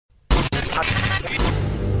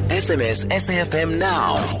SMS SAFM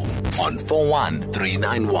now on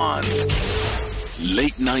 41391.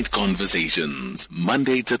 Late Night Conversations,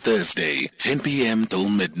 Monday to Thursday, 10 p.m. till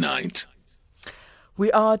midnight.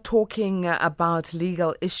 We are talking about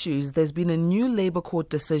legal issues. There's been a new Labour Court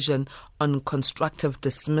decision on constructive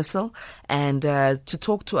dismissal. And to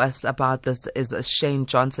talk to us about this is Shane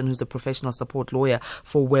Johnson, who's a professional support lawyer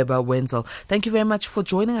for Webber Wentzel. Thank you very much for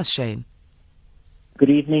joining us, Shane. Good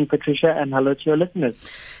evening, Patricia, and hello to your listeners.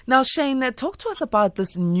 Now, Shane, talk to us about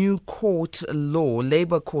this new court law,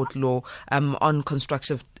 Labour Court law, on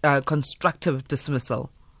constructive dismissal.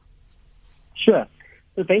 Sure.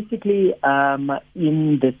 So basically,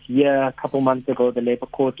 in this year, a couple months ago, the Labour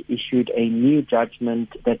Court issued a new judgment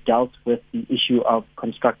that dealt with the issue of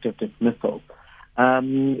constructive dismissal.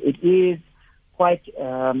 It is quite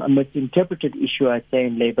a misinterpreted issue, I'd say,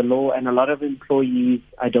 in labour law, and a lot of employees,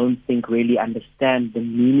 I don't think, really understand the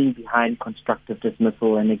meaning behind constructive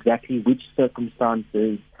dismissal and exactly which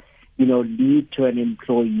circumstances, lead to an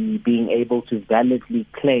employee being able to validly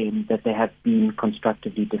claim that they have been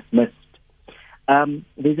constructively dismissed.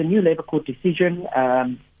 There's a new Labour Court decision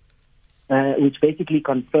which basically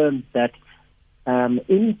confirms that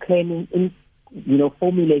in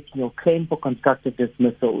formulating your claim for constructive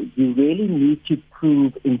dismissal, you really need to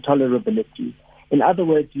prove intolerability. In other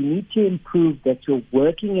words, you need to prove that your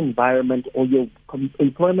working environment or your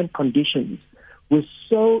employment conditions were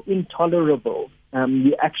so intolerable,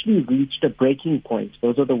 you actually reached a breaking point.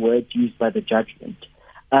 Those are the words used by the judgment.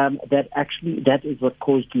 That is what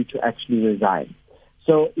caused you to actually resign.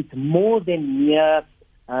 So it's more than mere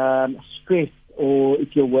stress, or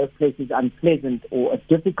if your workplace is unpleasant or a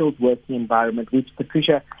difficult working environment, which,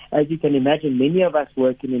 Patricia, as you can imagine, many of us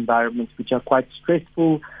work in environments which are quite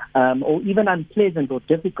stressful or even unpleasant or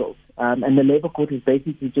difficult. And the Labour Court has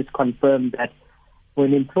basically just confirmed that for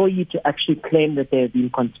an employee to actually claim that they have been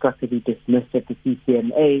constructively dismissed at the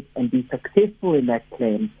CCMA and be successful in that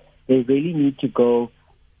claim, they really need to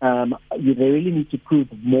prove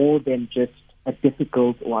more than just a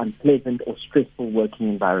difficult or unpleasant or stressful working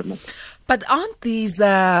environment. But aren't these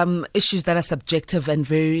issues that are subjective and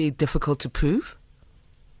very difficult to prove?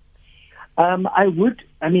 I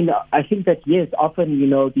think that, yes, often,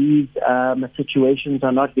 these situations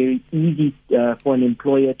are not very easy for an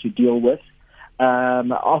employer to deal with.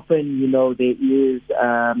 Often, there is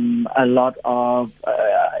a lot of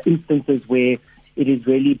instances where it is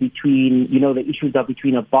really between, the issues are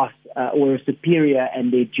between a boss or a superior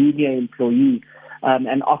and their junior employee.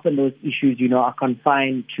 And often those issues, are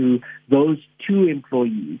confined to those two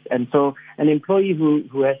employees. And so an employee who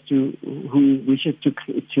wishes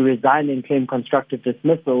to resign and claim constructive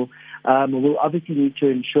dismissal will obviously need to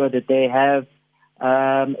ensure that they have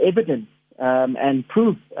evidence and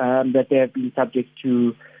proof that they have been subject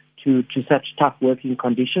to such tough working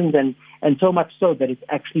conditions, and so much so that it's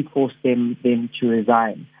actually forced them to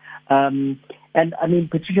resign.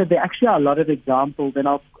 Patricia, there actually are a lot of examples, and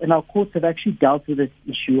our courts have actually dealt with this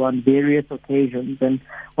issue on various occasions. And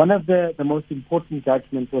one of the most important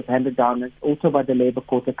judgments was handed down also by the Labour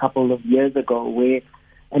Court a couple of years ago, where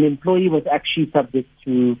an employee was actually subject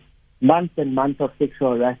to months and months of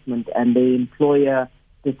sexual harassment, and the employer,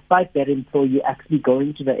 despite that employee actually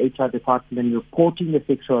going to the HR department and reporting the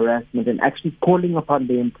sexual harassment and actually calling upon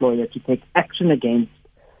the employer to take action against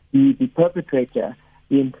the perpetrator,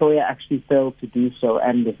 the employer actually failed to do so.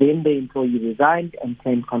 And then the employee resigned and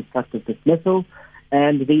claimed constructive dismissal,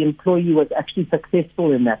 and the employee was actually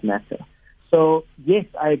successful in that matter. So, yes,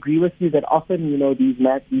 I agree with you that often,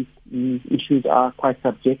 these issues are quite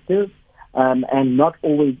subjective and not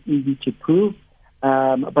always easy to prove.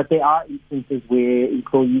 But there are instances where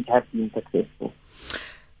employees have been successful.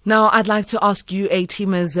 Now, I'd like to ask you,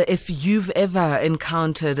 A-teamers, if you've ever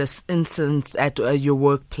encountered an instance at your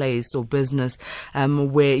workplace or business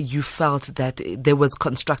where you felt that there was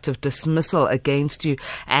constructive dismissal against you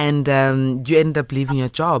and you ended up leaving your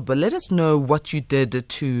job. But let us know what you did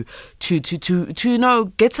to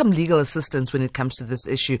get some legal assistance when it comes to this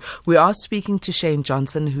issue. We are speaking to Shane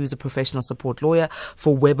Johnson, who's a professional support lawyer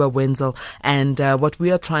for Webber Wentzel, and what we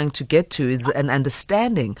are trying to get to is an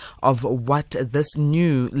understanding of what this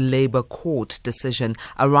new Labour Court decision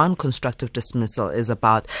around constructive dismissal is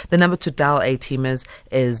about. The number to dial, A-teamers,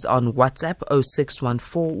 is on WhatsApp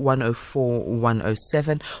 0614 104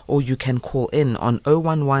 107, or you can call in on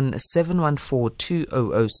 011 714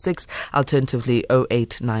 2006, alternatively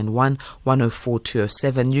 0891 104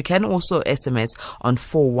 207. You can also SMS on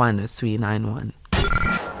 41391.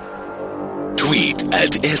 Tweet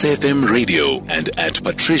at SFM Radio and at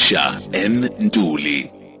Patricia N. Nduli.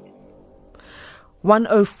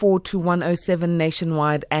 104 to 107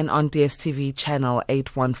 nationwide and on DSTV channel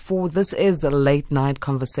 814. This is Late Night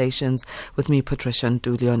Conversations with me, Patricia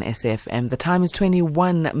Nduli, on SAFM. The time is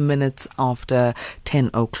 21 minutes after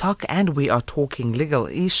 10 o'clock and we are talking legal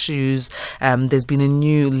issues. There's been a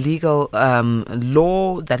new legal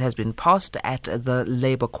law that has been passed at the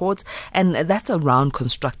Labour Courts, and that's around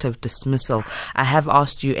constructive dismissal. I have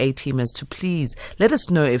asked you, A-teamers, to please let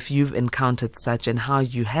us know if you've encountered such and how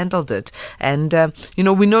you handled it. And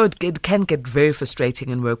we know it can get very frustrating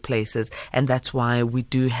in workplaces, and that's why we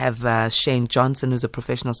do have Shane Johnson, who's a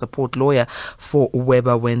professional support lawyer for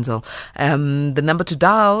Webber Wentzel. The number to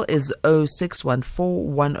dial is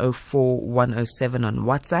 0614 104 107 on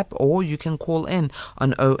WhatsApp, or you can call in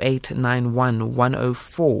on 0891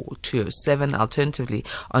 104 207, alternatively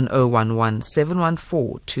on 011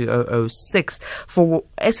 714 2006. For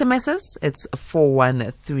SMSs, it's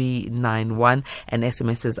 41391, and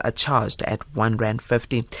SMSs are charged at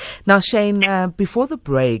R1.50. Now, Shane, before the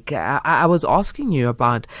break, I was asking you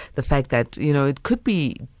about the fact that, it could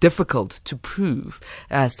be difficult to prove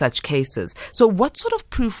such cases. So what sort of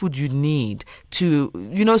proof would you need to,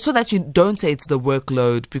 so that you don't say it's the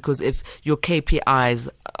workload, because if your KPIs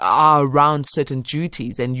are around certain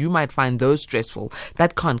duties and you might find those stressful,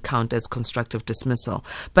 that can't count as constructive dismissal.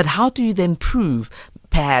 But how do you then prove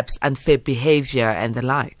perhaps unfair behavior and the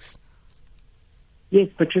likes? Yes,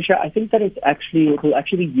 Patricia, I think that it will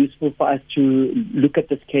actually be useful for us to look at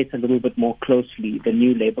this case a little bit more closely, the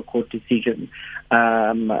new Labour Court decision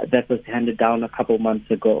that was handed down a couple months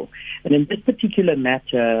ago. And in this particular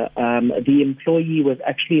matter, the employee was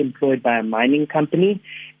actually employed by a mining company,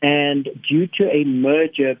 and due to a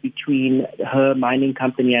merger between her mining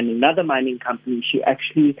company and another mining company, she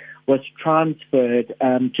actually was transferred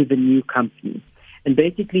to the new company. And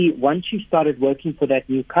basically, once she started working for that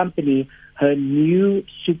new company, her new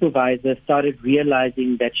supervisor started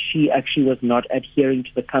realizing that she actually was not adhering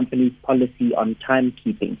to the company's policy on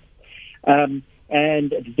timekeeping. And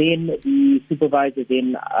then the supervisor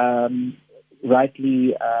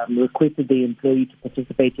rightly requested the employee to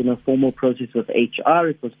participate in a formal process with HR.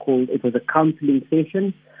 It was a counseling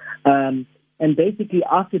session. And basically,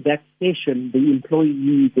 after that session, the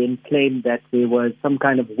employee then claimed that there was some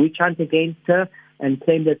kind of witch hunt against her, and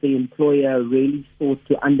claimed that the employer really sought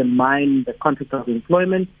to undermine the contract of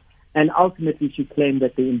employment. And ultimately, she claimed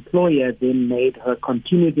that the employer then made her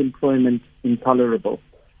continued employment intolerable.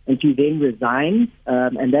 And she then resigned,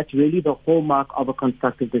 and that's really the hallmark of a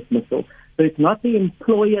constructive dismissal. So it's not the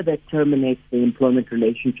employer that terminates the employment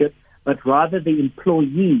relationship, but rather the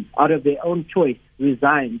employee, out of their own choice,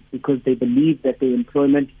 resigns because they believe that the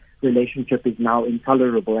employment relationship is now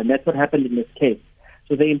intolerable. And that's what happened in this case.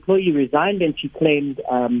 So the employee resigned, and she claimed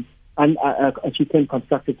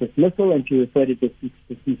constructive dismissal, and she referred it to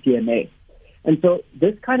CCMA. And so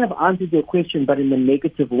this kind of answers your question, but in a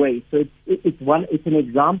negative way. So it's an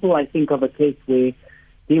example, I think, of a case where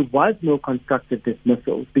there was no constructive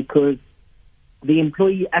dismissal because the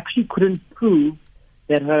employee actually couldn't prove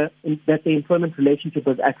that the employment relationship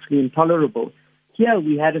was actually intolerable. Here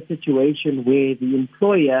we had a situation where the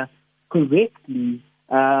employer correctly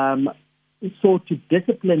sought to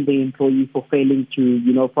discipline the employee for failing to,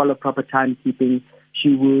 follow proper timekeeping.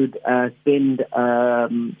 She would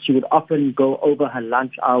she would often go over her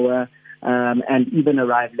lunch hour and even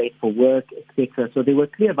arrive late for work, etc. So there were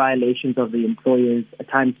clear violations of the employer's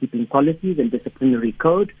timekeeping policies and disciplinary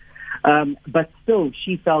code. But still,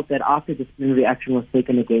 she felt that after disciplinary action was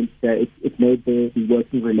taken against her, it made the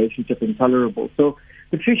working relationship intolerable. So,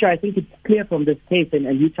 Patricia, I think it's clear from this case,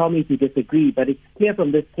 and you tell me if you disagree, but it's clear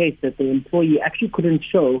from this case that the employee actually couldn't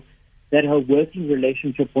show that her working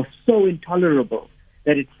relationship was so intolerable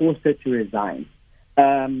that it forced her to resign.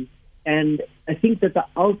 And I think that the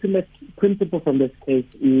ultimate principle from this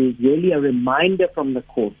case is really a reminder from the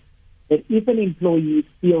court that if an employee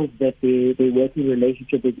feels that their working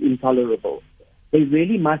relationship is intolerable, they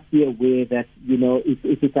really must be aware that,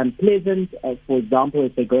 if it's unpleasant, for example,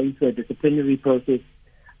 if they're going through a disciplinary process,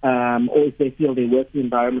 or if they feel their working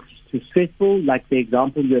environment is too stressful, like the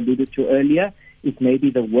example you alluded to earlier, if maybe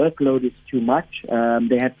the workload is too much,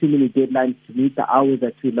 they have too many deadlines to meet, the hours are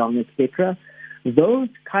too long, etc. Those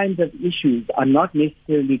kinds of issues are not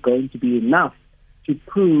necessarily going to be enough to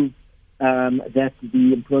prove that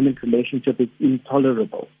the employment relationship is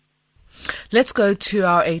intolerable. Let's go to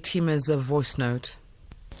our A-teamer's voice note.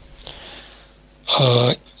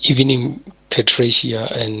 Evening,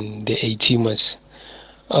 Patricia and the A-teamers.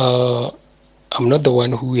 I'm not the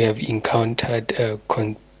one who have encountered a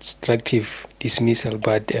constructive dismissal,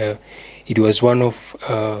 but it was one of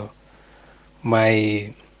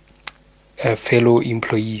my fellow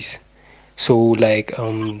employees. So like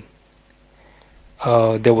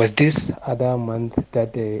there was this other month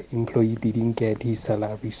that the employee didn't get his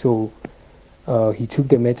salary, so he took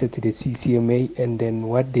the matter to the CCMA, and then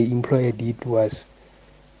what the employer did was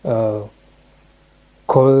call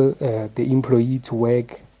the employee to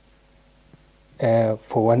work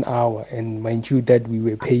for 1 hour, and mind you that we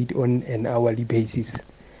were paid on an hourly basis.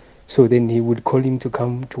 So then he would call him to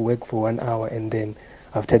come to work for 1 hour, and then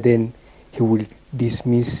after then he will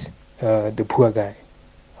dismiss the poor guy.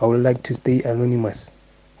 I would like to stay anonymous.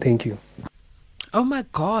 Thank you. Oh my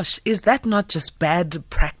gosh, is that not just bad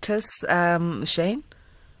practice, Shane?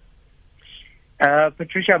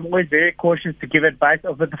 Patricia, I'm always very cautious to give advice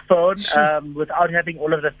over the phone. Sure. Without having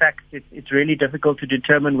all of the facts, it's really difficult to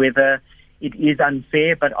determine whether it is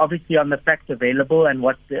unfair. But obviously, on the facts available and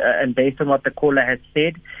and based on what the caller has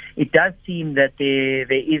said, it does seem that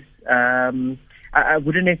there is. I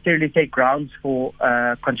wouldn't necessarily say grounds for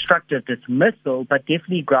constructive dismissal, but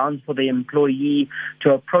definitely grounds for the employee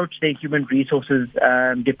to approach their human resources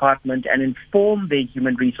department and inform the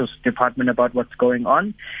human resources department about what's going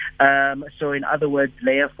on. So, in other words,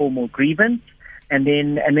 lay a formal grievance and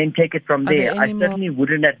then take it from there. I certainly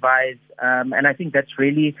wouldn't advise, and I think that's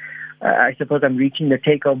really. I suppose I'm reaching the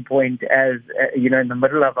take-home point as, in the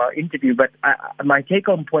middle of our interview, but my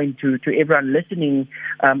take-home point to everyone listening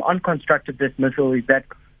on constructive dismissal is that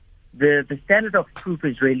the standard of proof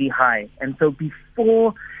is really high. And so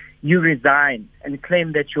before you resign and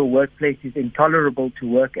claim that your workplace is intolerable to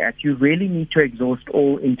work at, you really need to exhaust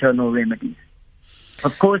all internal remedies.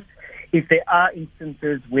 Of course, if there are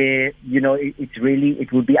instances where,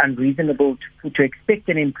 it would be unreasonable to expect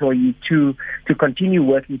an employee to continue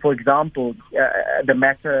working, for example,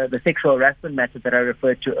 the sexual harassment matter that I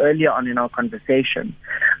referred to earlier on in our conversation,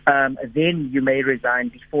 then you may resign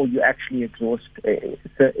before you actually exhaust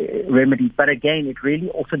remedies. But again, it really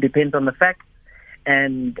also depends on the facts. I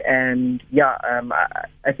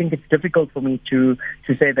think it's difficult for me to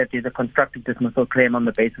say that there's a constructive dismissal claim on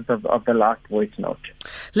the basis of the last voice note.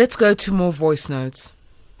 Let's go to more voice notes.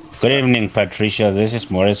 Good evening, Patricia. This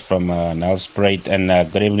is Morris from Nelspruit, and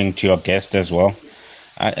good evening to your guest as well.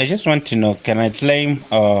 I just want to know, can I claim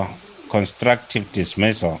constructive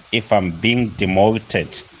dismissal if I'm being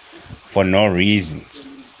demoted for no reasons?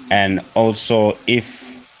 And also if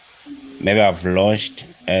maybe I've lodged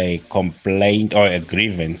a complaint or a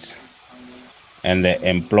grievance and the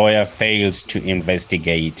employer fails to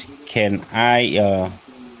investigate, can I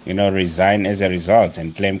resign as a result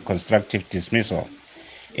and claim constructive dismissal?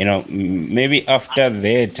 Maybe after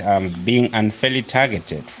that I'm being unfairly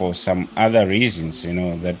targeted for some other reasons,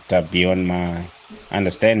 that are beyond my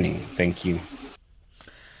understanding. Thank you.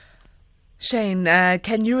 Shane,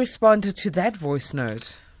 can you respond to that voice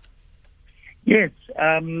note? Yes,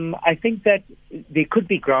 I think that there could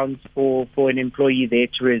be grounds for an employee there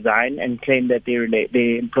to resign and claim that their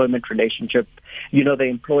employment relationship, the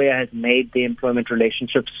employer has made the employment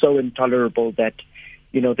relationship so intolerable that,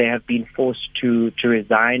 they have been forced to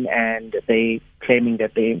resign, and they claiming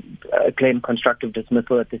that they claim constructive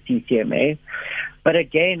dismissal at the CCMA. But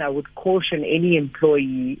again, I would caution any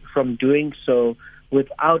employee from doing so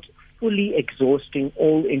without fully exhausting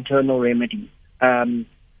all internal remedies.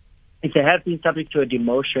 If they have been subject to a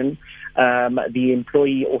demotion, the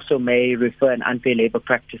employee also may refer an unfair labor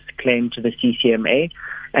practice claim to the CCMA.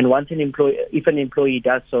 And if an employee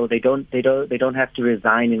does so, they don't have to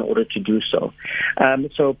resign in order to do so.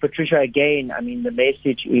 So, Patricia, again, the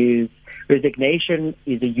message is resignation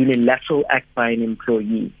is a unilateral act by an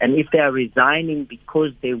employee, and if they are resigning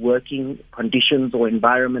because their working conditions or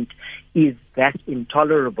environment is that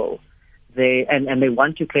intolerable, they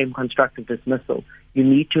want to claim constructive dismissal, you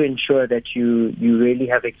need to ensure that you really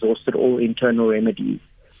have exhausted all internal remedies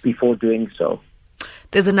before doing so.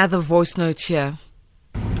 There's another voice note here.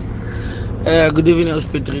 Good evening,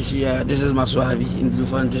 Patricia. This is Maswabi in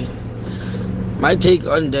Bloemfontein. My take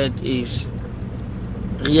on that is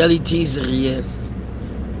reality is real,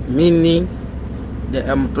 meaning the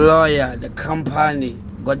employer, the company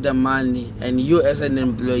got the money, and you as an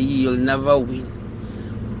employee, you'll never win.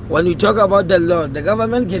 When we talk about the laws, the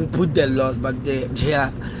government can put the laws, but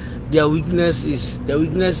their weakness is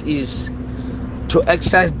to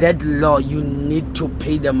exercise that law. You need to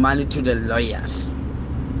pay the money to the lawyers.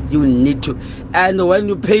 You need to, and when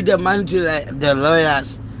you pay the money to the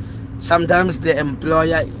lawyers, sometimes the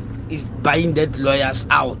employer is buying that lawyers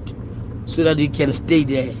out so that you can stay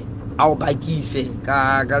there.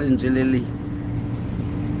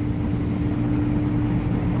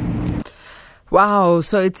 Wow.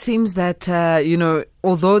 So it seems that,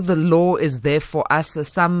 although the law is there for us,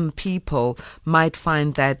 some people might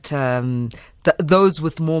find that those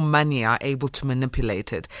with more money are able to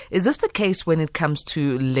manipulate it. Is this the case when it comes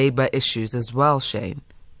to labor issues as well, Shane?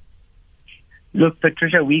 Look,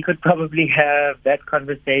 Patricia, we could probably have that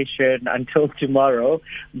conversation until tomorrow.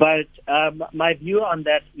 But my view on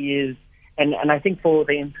that is, and I think for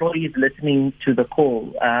the employees listening to the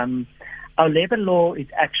call, our labor law is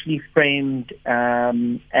actually framed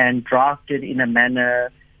and drafted in a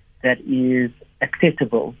manner that is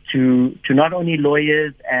accessible to not only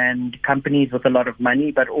lawyers and companies with a lot of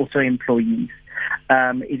money, but also employees.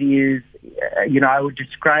 It is, I would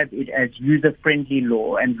describe it as user-friendly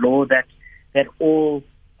law and law that all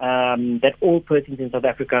persons in South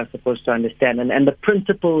Africa are supposed to understand. And the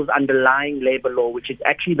principles underlying labor law, which is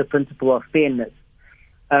actually the principle of fairness,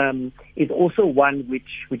 is also one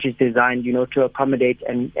which is designed, to accommodate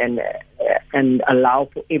and allow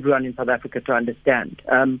for everyone in South Africa to understand.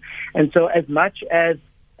 And so, as much as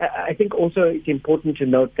I think, also it's important to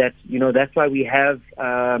note that that's why we have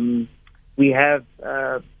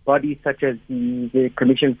bodies such as the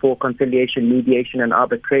Commission for Conciliation, Mediation, and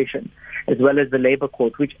Arbitration, as well as the Labour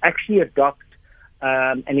Court, which actually adopt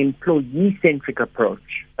an employee-centric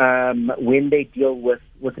approach when they deal with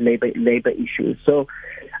labor issues. So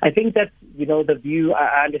I think that, the view,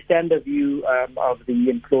 I understand the view of the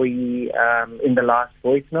employee in the last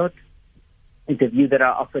voice note. It's a view that I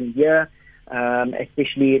often hear,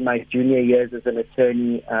 especially in my junior years as an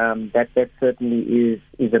attorney. That certainly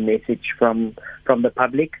is a message from the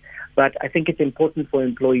public. But I think it's important for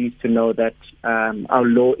employees to know that our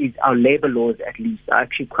labor laws, at least, are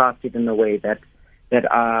actually crafted in a way that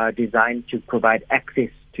are designed to provide access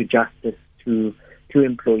to justice to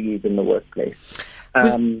employees in the workplace.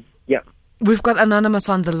 We've got Anonymous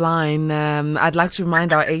on the line. I'd like to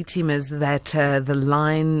remind our A-teamers that the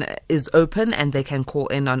line is open and they can call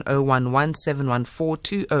in on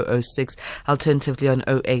 011-714-2006, alternatively on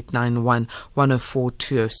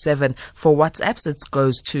 0891-104-207. For WhatsApps, it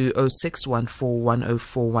goes to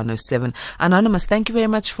 0614-104-107. Anonymous, thank you very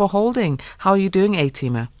much for holding. How are you doing,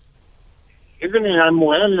 A-teamer? Evening, I'm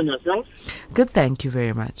well, and yourself? Good, thank you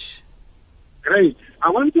very much. Great. I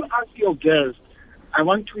want to ask your guest, I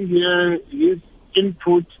want to hear his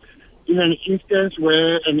input in an instance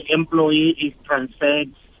where an employee is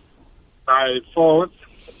transferred by force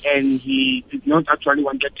and he did not actually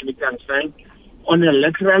want to be transferred on a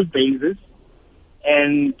lateral basis,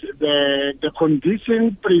 and the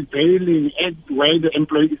condition prevailing at where the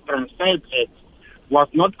employee is transferred at was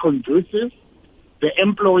not conducive. The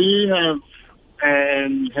employee have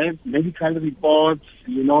medical reports,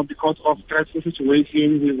 because of stressful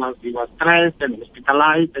situation. He was stressed and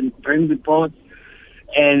hospitalized, and brain reports.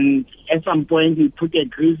 And at some point he put a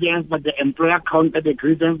grievance, but the employer countered the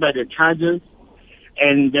grievance by the charges,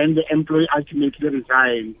 and then the employee ultimately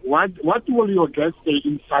resigned. What will your guest say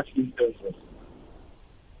in such instances?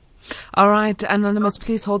 All right, Anonymous,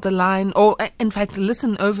 please hold the line. Or, in fact,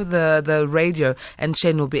 listen over the radio and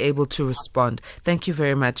Shane will be able to respond. Thank you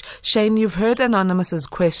very much. Shane, you've heard Anonymous's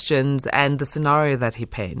questions and the scenario that he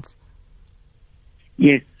paints.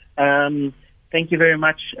 Yes. Thank you very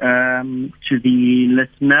much to the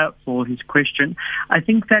listener for his question. I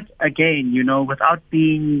think that, again, without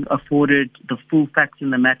being afforded the full facts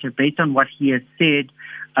in the matter, based on what he has said,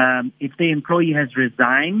 if the employee has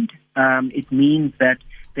resigned, it means that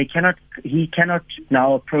he cannot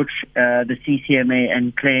now approach the CCMA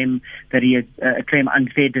and claim that he has claim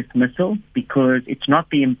unfair dismissal, because it's not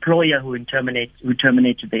the employer who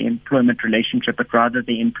terminated the employment relationship, but rather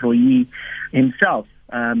the employee himself.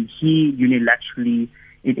 He unilaterally,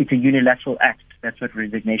 it's a unilateral act. That's what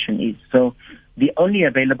resignation is. So the only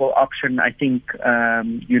available option, I think,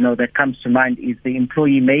 that comes to mind is the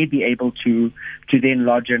employee may be able to then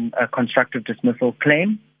lodge a constructive dismissal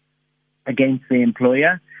claim against the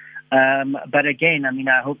employer. But again,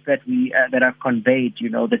 I hope that that I've conveyed,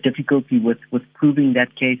 the difficulty with proving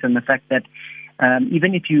that case, and the fact that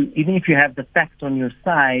even if you have the facts on your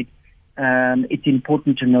side, it's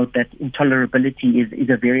important to note that intolerability is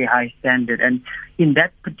a very high standard. And in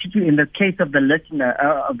the case of the listener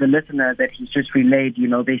that he's just relayed,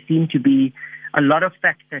 there seem to be a lot of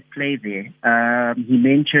facts at play there. He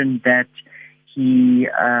mentioned that he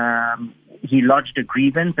lodged a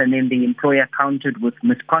grievance, and then the employer countered with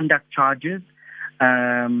misconduct charges.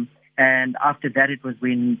 And after that, it was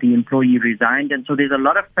when the employee resigned. And so there's a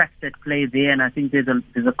lot of facts at play there, and I think there's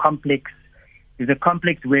a complex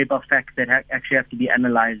web of facts that actually have to be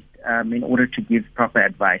analyzed in order to give proper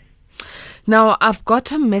advice. Now, I've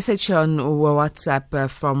got a message on WhatsApp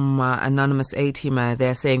from anonymous A-teamer.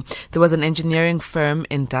 They're saying there was an engineering firm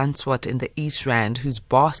in Dunswat in the East Rand whose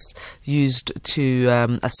boss used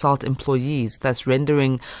to assault employees, thus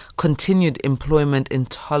rendering continued employment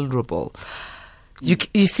intolerable.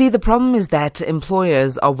 You see, the problem is that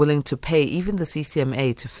employers are willing to pay even the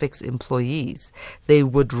CCMA to fix employees. They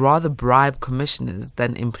would rather bribe commissioners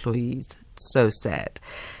than employees. It's so sad.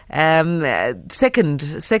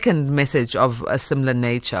 Second message of a similar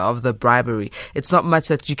nature of the bribery. It's not much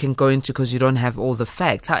that you can go into because you don't have all the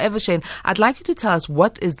facts. However, Shane, I'd like you to tell us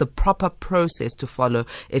what is the proper process to follow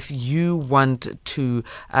if you want to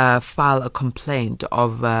file a complaint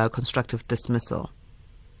of constructive dismissal.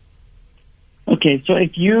 Okay, so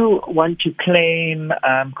if you want to claim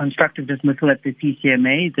constructive dismissal at the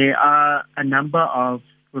CCMA, there are a number of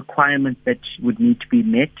requirements that would need to be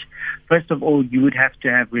met. First of all, you would have to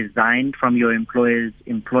have resigned from your employer's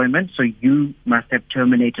employment, so you must have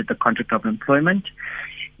terminated the contract of employment.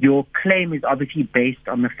 Your claim is obviously based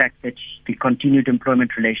on the fact that the continued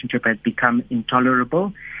employment relationship has become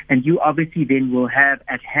intolerable, and you obviously then will have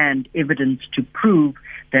at hand evidence to prove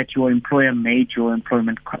that your employer made your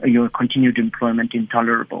continued employment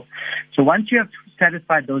intolerable. So once you have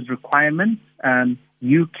satisfied those requirements,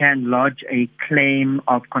 you can lodge a claim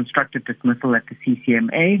of constructive dismissal at the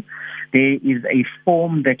CCMA. There is a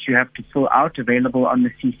form that you have to fill out available on the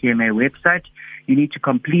CCMA website. You need to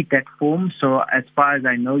complete that form. So as far as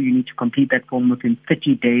I know, you need to complete that form within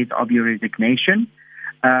 30 days of your resignation.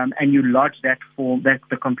 And you lodge that form, that's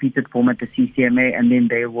the completed form at the CCMA, and then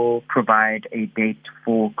they will provide a date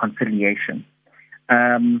for conciliation.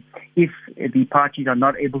 If the parties are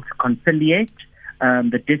not able to conciliate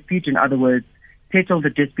the dispute, in other words, settle the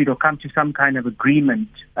dispute or come to some kind of agreement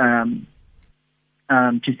to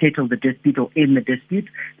settle the dispute or end the dispute,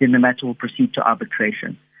 then the matter will proceed to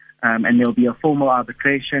arbitration. And there will be a formal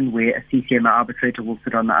arbitration where a CCMA arbitrator will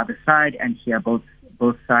sit on the other side and hear both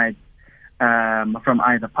sides from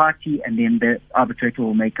either party, and then the arbitrator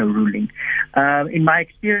will make a ruling. In my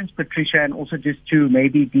experience, Patricia, and also just to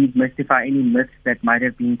maybe demystify any myths that might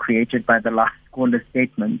have been created by the last caller's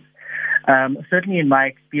statements, certainly in my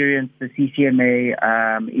experience, the CCMA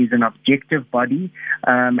is an objective body,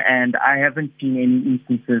 and I haven't seen any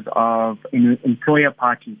instances of employer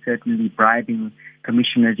parties certainly bribing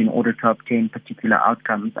commissioners in order to obtain particular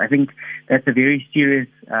outcomes. I think that's a very serious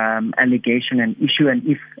allegation and issue, and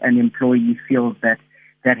if an employee feels that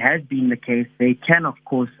has been the case, they can, of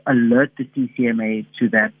course, alert the CCMA to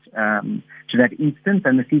that instance,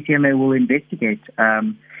 and the CCMA will investigate.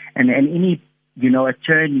 And any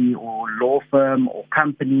attorney or law firm or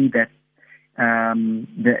company that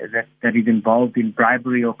is involved in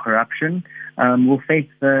bribery or corruption will face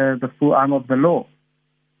the full arm of the law.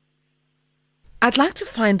 I'd like to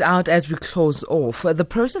find out, as we close off, the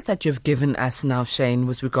process that you've given us now, Shane,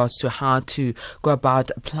 with regards to how to go about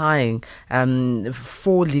applying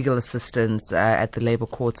for legal assistance at the labour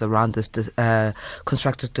courts around this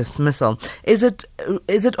constructive dismissal. Is it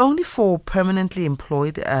only for permanently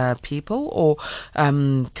employed people, or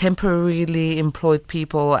temporarily employed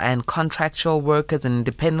people and contractual workers and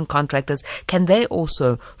independent contractors? Can they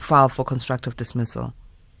also file for constructive dismissal?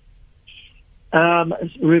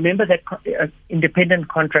 Remember that independent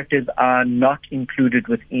contractors are not included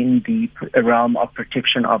within the realm of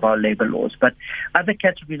protection of our labor laws, but other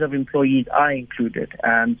categories of employees are included.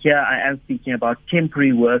 Here I am speaking about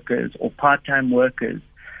temporary workers or part-time workers,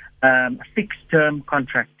 fixed-term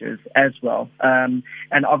contractors as well, and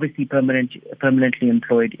obviously permanently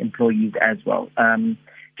employed employees as well.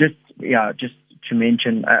 Just to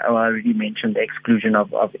mention, I already mentioned the exclusion of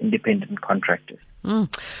independent contractors.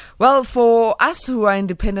 Well, for us who are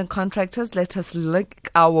independent contractors, let us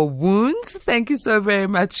lick our wounds. Thank you so very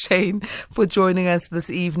much, Shane, for joining us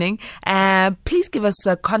this evening. Please give us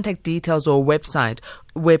contact details or website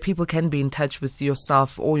where people can be in touch with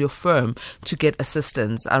yourself or your firm to get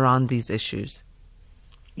assistance around these issues.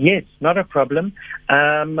 Yes, not a problem.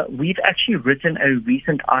 We've actually written a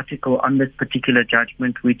recent article on this particular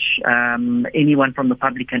judgment, which anyone from the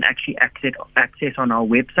public can actually access on our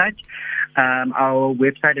website. Our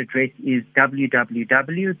website address is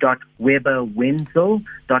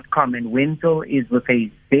www.webberwentzel.com, and Wentzel is with a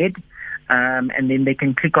Z. And then they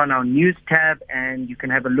can click on our news tab and you can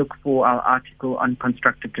have a look for our article on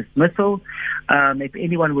constructive dismissal. If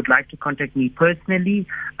anyone would like to contact me personally,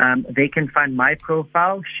 they can find my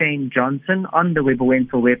profile, Shane Johnson, on the Webber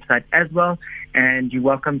Wentzel website as well. And you're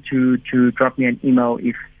welcome to drop me an email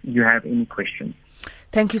if you have any questions.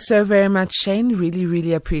 Thank you so very much, Shane. Really,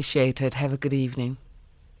 really appreciate it. Have a good evening.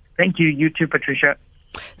 Thank you. You too, Patricia.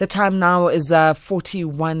 The time now is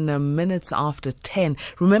 41 minutes after 10.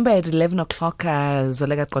 Remember, at 11 o'clock,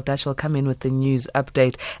 Zolega Kodash will come in with the news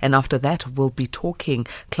update. And after that, we'll be talking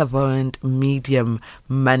clairvoyant medium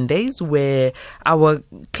Mondays, where our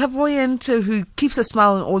clairvoyant who keeps a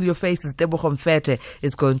smile on all your faces, Debo Mfete,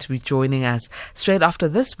 is going to be joining us. Straight after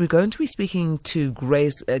this, we're going to be speaking to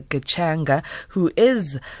Grace Gachanga, who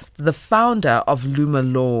is the founder of Luma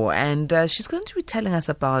Law. And she's going to be telling us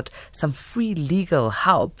about some free legal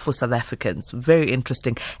help for South Africans. Very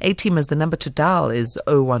interesting. A-team as the number to dial is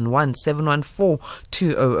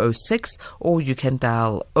 011-714-2006, or you can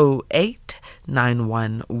dial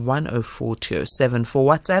 0891-104-207. For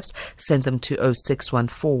WhatsApps, send them to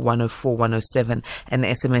 0614-104-107, and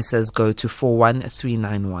SMSs go to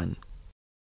 41391.